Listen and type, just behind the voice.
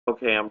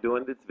Okay, I'm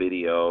doing this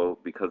video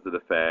because of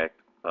the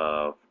fact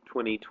of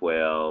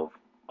 2012,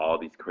 all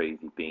these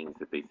crazy things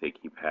that they say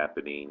keep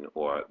happening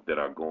or that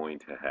are going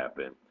to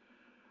happen.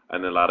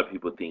 And a lot of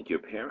people think you're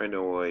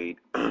paranoid,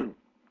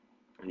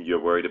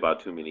 you're worried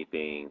about too many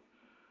things.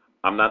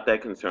 I'm not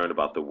that concerned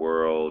about the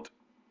world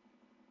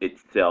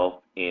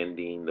itself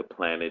ending, the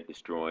planet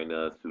destroying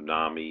us,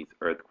 tsunamis,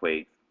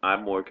 earthquakes.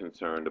 I'm more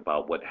concerned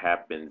about what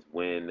happens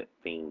when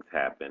things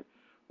happen,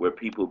 where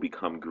people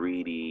become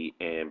greedy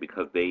and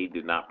because they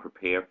did not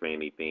prepare for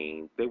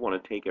anything, they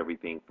want to take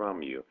everything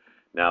from you.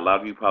 Now, a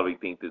lot of you probably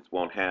think this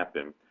won't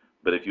happen,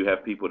 but if you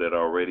have people that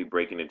are already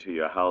breaking into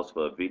your house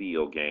for a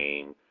video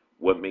game,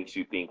 what makes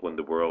you think when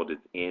the world is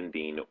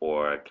ending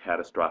or a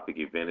catastrophic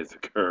event is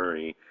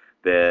occurring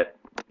that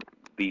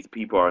these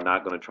people are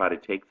not going to try to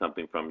take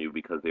something from you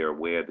because they're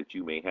aware that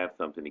you may have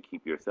something to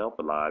keep yourself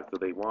alive, so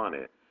they want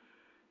it.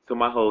 So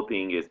my whole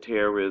thing is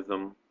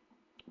terrorism,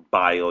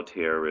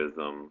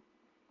 bioterrorism,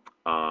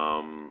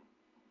 um,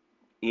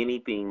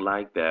 anything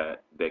like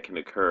that that can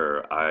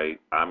occur.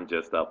 I'm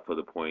just up for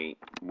the point.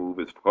 Move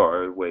as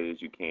far away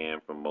as you can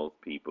from most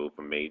people,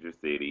 from major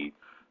cities,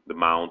 the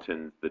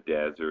mountains, the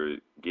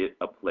desert. Get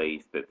a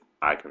place that's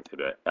I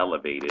consider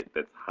elevated,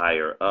 that's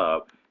higher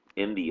up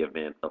in the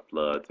event of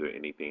floods or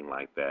anything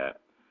like that.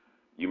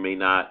 You may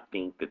not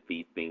think that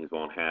these things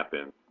won't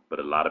happen, but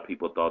a lot of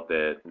people thought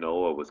that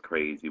Noah was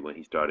crazy when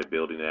he started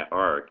building that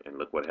ark, and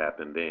look what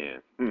happened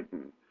then.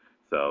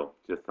 So,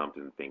 just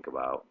something to think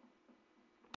about.